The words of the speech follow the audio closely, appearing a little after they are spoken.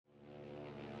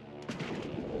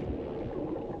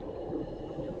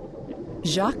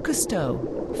Jacques Cousteau,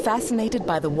 fascinated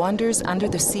by the wonders under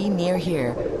the sea near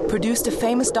here, produced a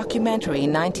famous documentary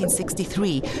in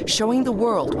 1963 showing the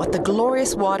world what the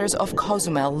glorious waters of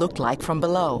Cozumel looked like from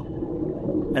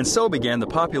below. And so began the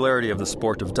popularity of the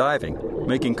sport of diving,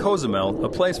 making Cozumel a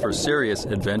place for serious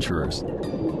adventurers.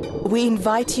 We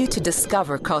invite you to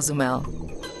discover Cozumel.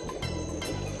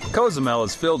 Cozumel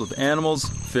is filled with animals,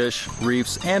 fish,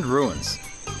 reefs, and ruins.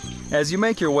 As you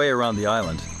make your way around the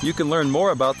island, you can learn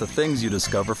more about the things you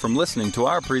discover from listening to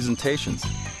our presentations.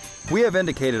 We have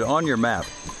indicated on your map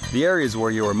the areas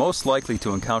where you are most likely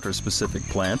to encounter specific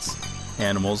plants,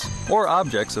 animals, or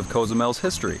objects of Cozumel's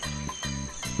history.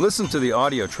 Listen to the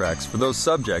audio tracks for those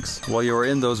subjects while you are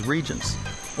in those regions.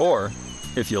 Or,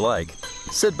 if you like,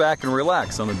 sit back and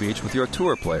relax on the beach with your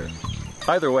tour player.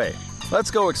 Either way,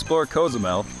 let's go explore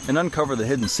Cozumel and uncover the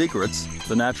hidden secrets,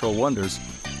 the natural wonders,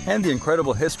 and the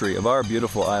incredible history of our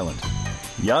beautiful island.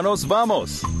 Ya nos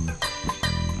vamos!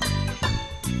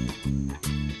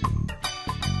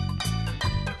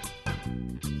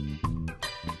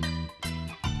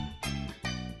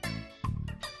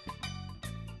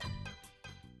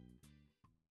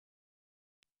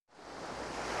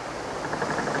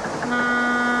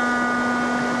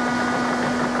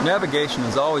 Navigation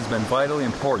has always been vitally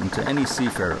important to any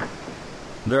seafarer.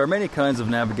 There are many kinds of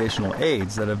navigational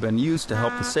aids that have been used to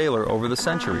help the sailor over the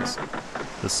centuries.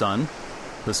 The sun,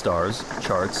 the stars,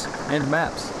 charts, and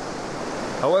maps.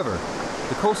 However,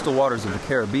 the coastal waters of the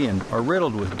Caribbean are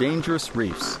riddled with dangerous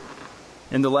reefs.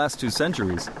 In the last 2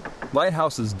 centuries,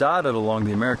 lighthouses dotted along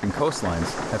the American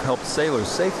coastlines have helped sailors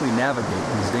safely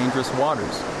navigate these dangerous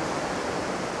waters.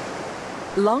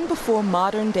 Long before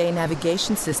modern-day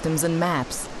navigation systems and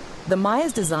maps, the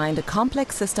Mayas designed a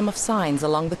complex system of signs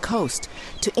along the coast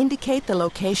to indicate the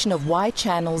location of wide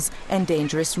channels and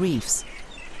dangerous reefs.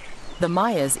 The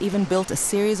Mayas even built a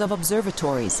series of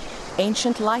observatories,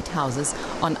 ancient lighthouses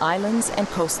on islands and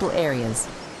coastal areas.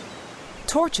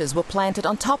 Torches were planted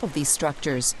on top of these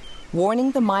structures,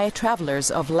 warning the Maya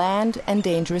travelers of land and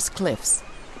dangerous cliffs.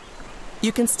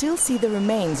 You can still see the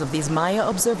remains of these Maya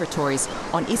observatories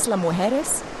on Isla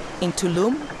Mujeres, in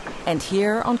Tulum, and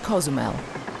here on Cozumel.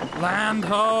 Land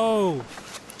ho!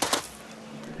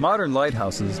 Modern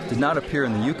lighthouses did not appear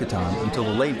in the Yucatan until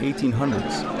the late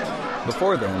 1800s.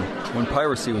 Before then, when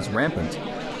piracy was rampant,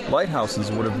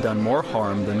 lighthouses would have done more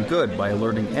harm than good by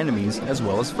alerting enemies as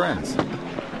well as friends.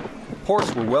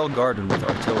 Ports were well guarded with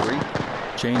artillery,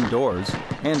 chained doors,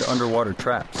 and underwater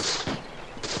traps.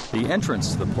 The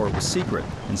entrance to the port was secret,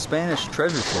 and Spanish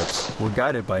treasure ships were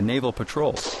guided by naval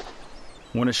patrols.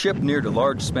 When a ship neared a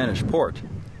large Spanish port,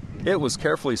 it was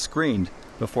carefully screened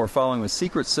before following a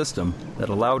secret system that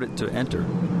allowed it to enter.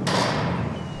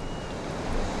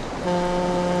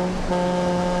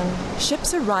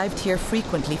 Ships arrived here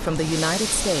frequently from the United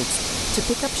States to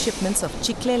pick up shipments of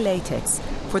chicle latex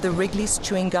for the Wrigley's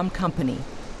Chewing Gum Company.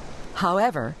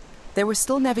 However, there were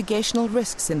still navigational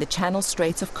risks in the Channel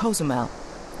Straits of Cozumel.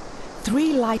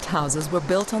 3 lighthouses were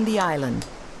built on the island,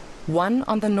 one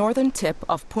on the northern tip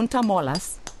of Punta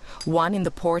Molas, one in the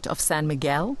port of San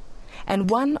Miguel, and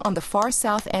one on the far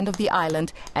south end of the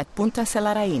island at Punta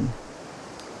Selarain.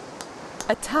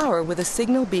 A tower with a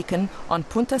signal beacon on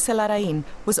Punta Selarain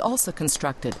was also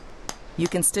constructed. You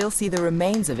can still see the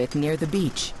remains of it near the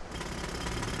beach.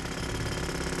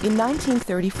 In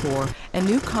 1934, a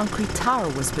new concrete tower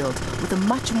was built with a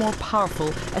much more powerful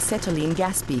acetylene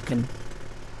gas beacon.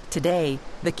 Today,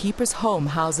 the keeper's home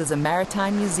houses a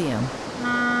maritime museum.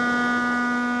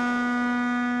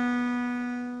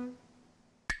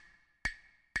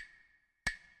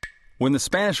 When the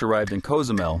Spanish arrived in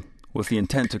Cozumel, with the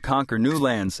intent to conquer new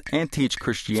lands and teach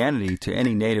Christianity to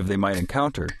any native they might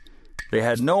encounter, they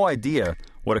had no idea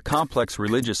what a complex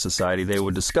religious society they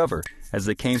would discover as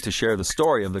they came to share the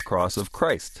story of the cross of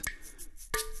Christ.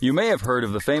 You may have heard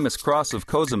of the famous cross of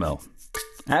Cozumel.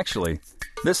 Actually,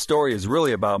 this story is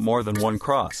really about more than one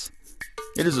cross.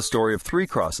 It is a story of 3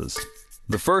 crosses,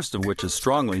 the first of which is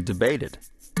strongly debated.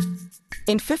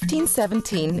 In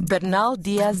 1517, Bernal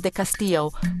Diaz de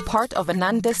Castillo, part of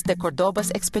Hernandez de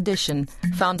Cordoba's expedition,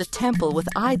 found a temple with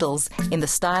idols in the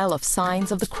style of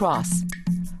signs of the cross.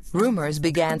 Rumors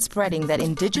began spreading that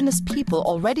indigenous people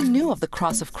already knew of the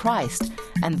cross of Christ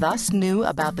and thus knew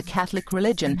about the Catholic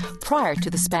religion prior to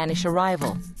the Spanish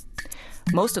arrival.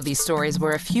 Most of these stories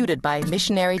were refuted by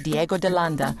missionary Diego de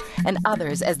Landa and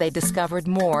others as they discovered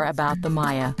more about the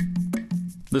Maya.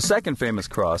 The second famous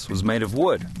cross was made of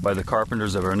wood by the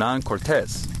carpenters of Hernán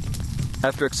Cortés.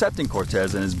 After accepting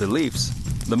Cortés and his beliefs,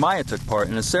 the Maya took part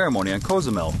in a ceremony on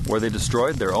Cozumel where they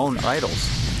destroyed their own idols.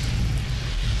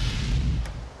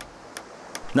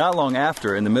 Not long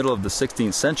after, in the middle of the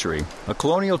 16th century, a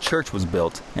colonial church was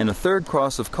built and a third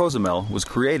cross of Cozumel was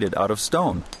created out of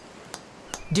stone.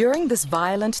 During this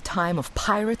violent time of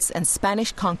pirates and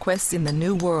Spanish conquests in the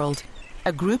New World,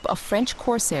 a group of French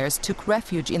corsairs took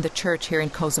refuge in the church here in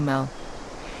Cozumel.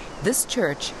 This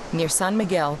church, near San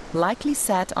Miguel, likely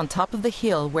sat on top of the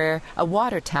hill where a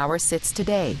water tower sits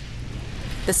today.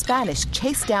 The Spanish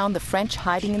chased down the French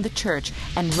hiding in the church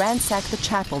and ransacked the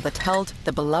chapel that held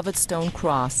the beloved stone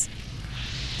cross.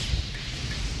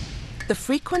 The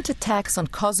frequent attacks on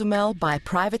Cozumel by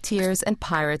privateers and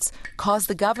pirates caused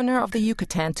the governor of the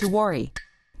Yucatan to worry.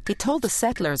 He told the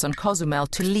settlers on Cozumel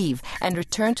to leave and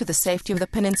return to the safety of the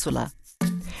peninsula.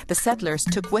 The settlers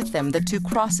took with them the two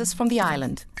crosses from the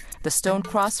island, the stone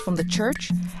cross from the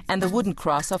church and the wooden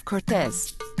cross of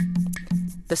Cortés.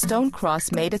 The stone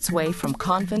cross made its way from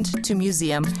convent to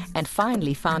museum and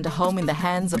finally found a home in the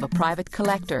hands of a private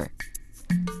collector.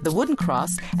 The wooden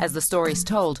cross, as the story is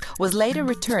told, was later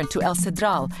returned to El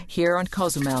Cedral here on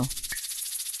Cozumel.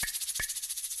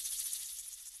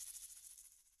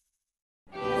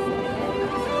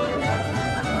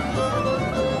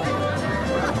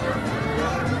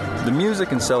 The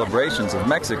music and celebrations of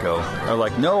Mexico are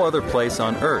like no other place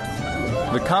on earth.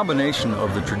 The combination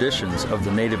of the traditions of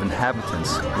the native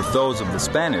inhabitants with those of the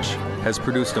Spanish has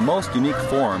produced a most unique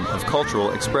form of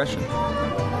cultural expression.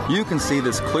 You can see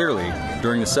this clearly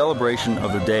during the celebration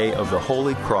of the Day of the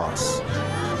Holy Cross.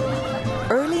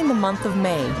 Early in the month of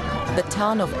May, the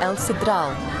town of El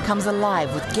Cedral comes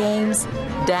alive with games,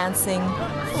 dancing,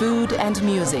 food and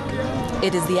music.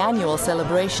 It is the annual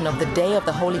celebration of the Day of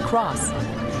the Holy Cross,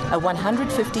 a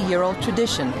 150-year-old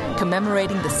tradition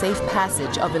commemorating the safe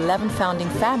passage of 11 founding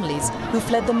families who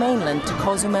fled the mainland to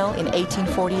Cozumel in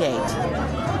 1848.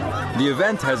 The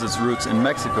event has its roots in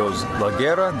Mexico's La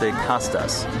Guerra de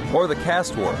Castas, or the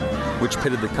Caste War, which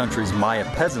pitted the country's Maya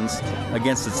peasants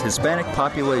against its Hispanic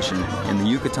population in the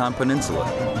Yucatan Peninsula,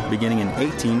 beginning in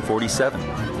 1847.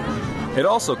 It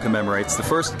also commemorates the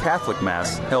first Catholic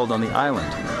Mass held on the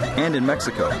island and in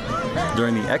Mexico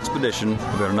during the expedition of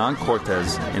Hernán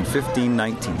Cortés in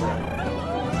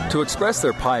 1519. To express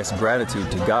their pious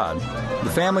gratitude to God, the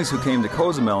families who came to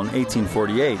Cozumel in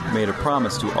 1848 made a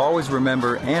promise to always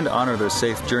remember and honor their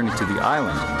safe journey to the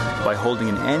island by holding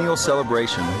an annual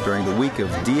celebration during the week of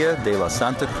Dia de la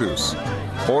Santa Cruz,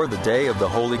 or the Day of the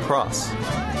Holy Cross.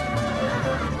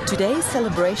 Today's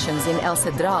celebrations in El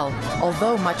Cedral,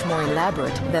 although much more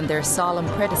elaborate than their solemn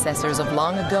predecessors of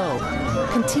long ago,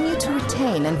 continue to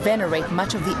retain and venerate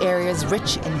much of the area's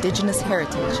rich indigenous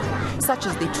heritage, such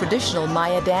as the traditional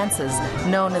Maya dances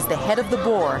known as the head of the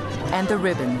boar and the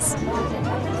ribbons.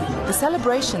 The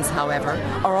celebrations, however,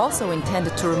 are also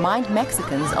intended to remind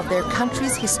Mexicans of their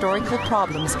country's historical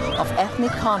problems of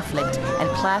ethnic conflict and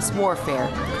class warfare,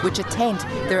 which attained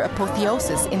their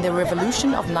apotheosis in the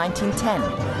Revolution of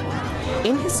 1910.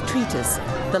 In his treatise,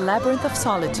 The Labyrinth of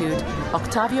Solitude,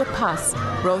 Octavio Paz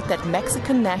wrote that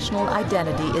Mexican national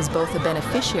identity is both a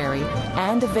beneficiary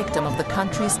and a victim of the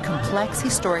country's complex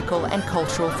historical and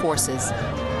cultural forces.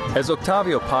 As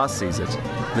Octavio Paz sees it,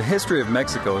 the history of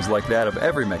Mexico is like that of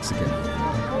every Mexican.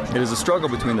 It is a struggle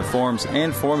between the forms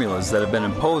and formulas that have been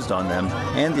imposed on them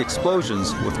and the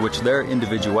explosions with which their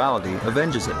individuality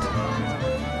avenges it.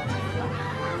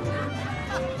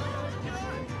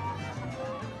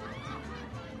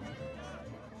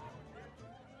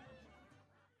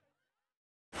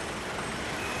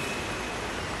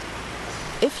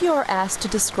 If you are asked to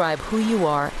describe who you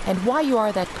are and why you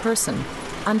are that person,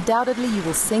 undoubtedly you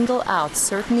will single out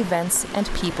certain events and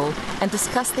people and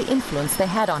discuss the influence they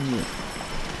had on you.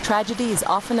 Tragedy is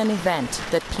often an event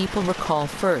that people recall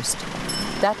first.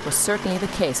 That was certainly the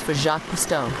case for Jacques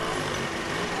Cousteau.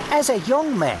 As a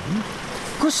young man,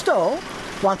 Cousteau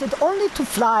wanted only to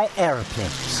fly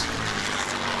airplanes.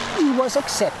 He was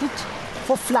accepted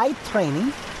for flight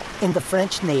training in the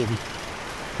French Navy.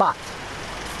 But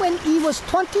when he was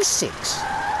 26,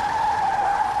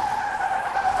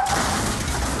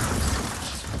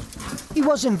 he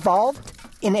was involved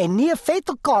in a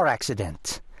near-fatal car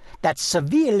accident that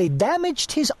severely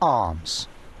damaged his arms.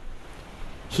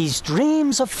 His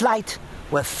dreams of flight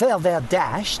were further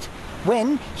dashed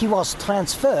when he was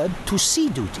transferred to sea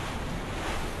duty.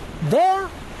 There,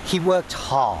 he worked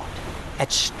hard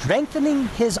at strengthening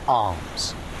his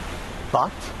arms.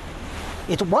 But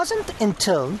it wasn't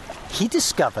until he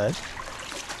discovered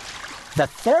the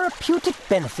therapeutic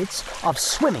benefits of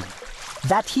swimming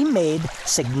that he made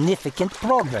significant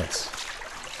progress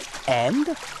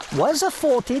and was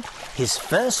afforded his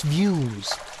first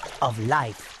views of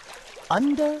life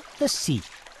under the sea,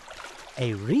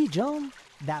 a region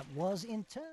that was in turn